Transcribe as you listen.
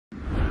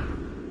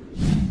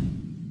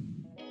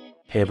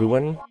Hey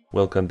everyone,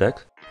 welcome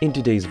back. In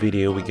today's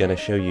video we're gonna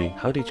show you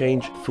how to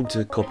change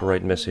footer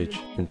copyright message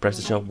in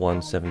PrestaShop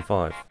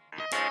 175.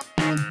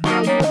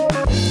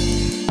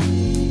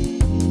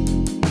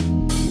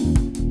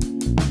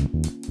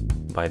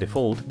 By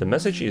default, the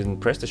message in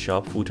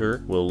PrestaShop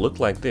footer will look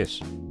like this,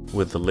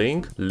 with the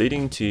link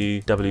leading to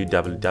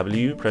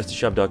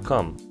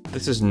www.prestashop.com.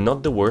 This is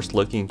not the worst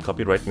looking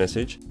copyright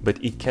message,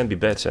 but it can be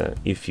better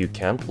if you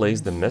can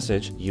place the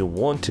message you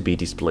want to be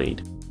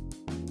displayed.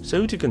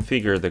 So to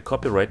configure the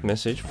copyright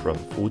message from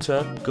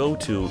footer, go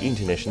to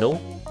International,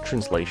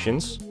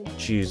 Translations,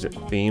 choose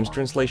Themes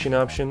Translation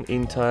option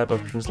in type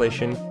of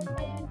translation,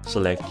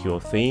 select your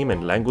theme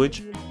and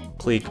language,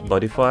 click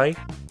Modify,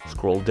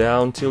 scroll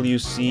down till you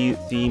see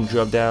Theme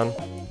drop-down,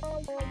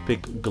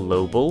 pick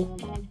Global,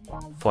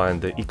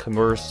 find the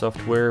e-commerce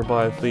software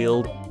by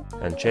field,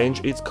 and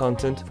change its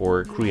content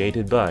for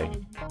Created by.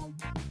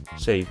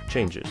 Save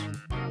changes.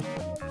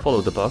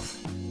 Follow the path.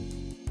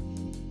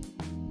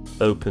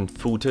 Open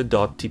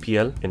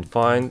footer.tpl and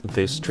find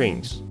these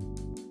strings.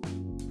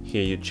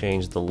 Here you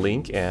change the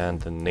link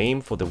and the name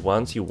for the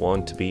ones you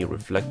want to be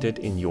reflected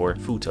in your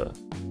footer.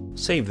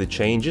 Save the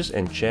changes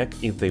and check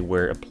if they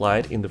were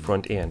applied in the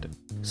front end.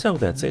 So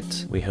that's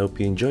it. We hope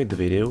you enjoyed the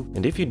video,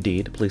 and if you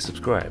did, please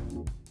subscribe.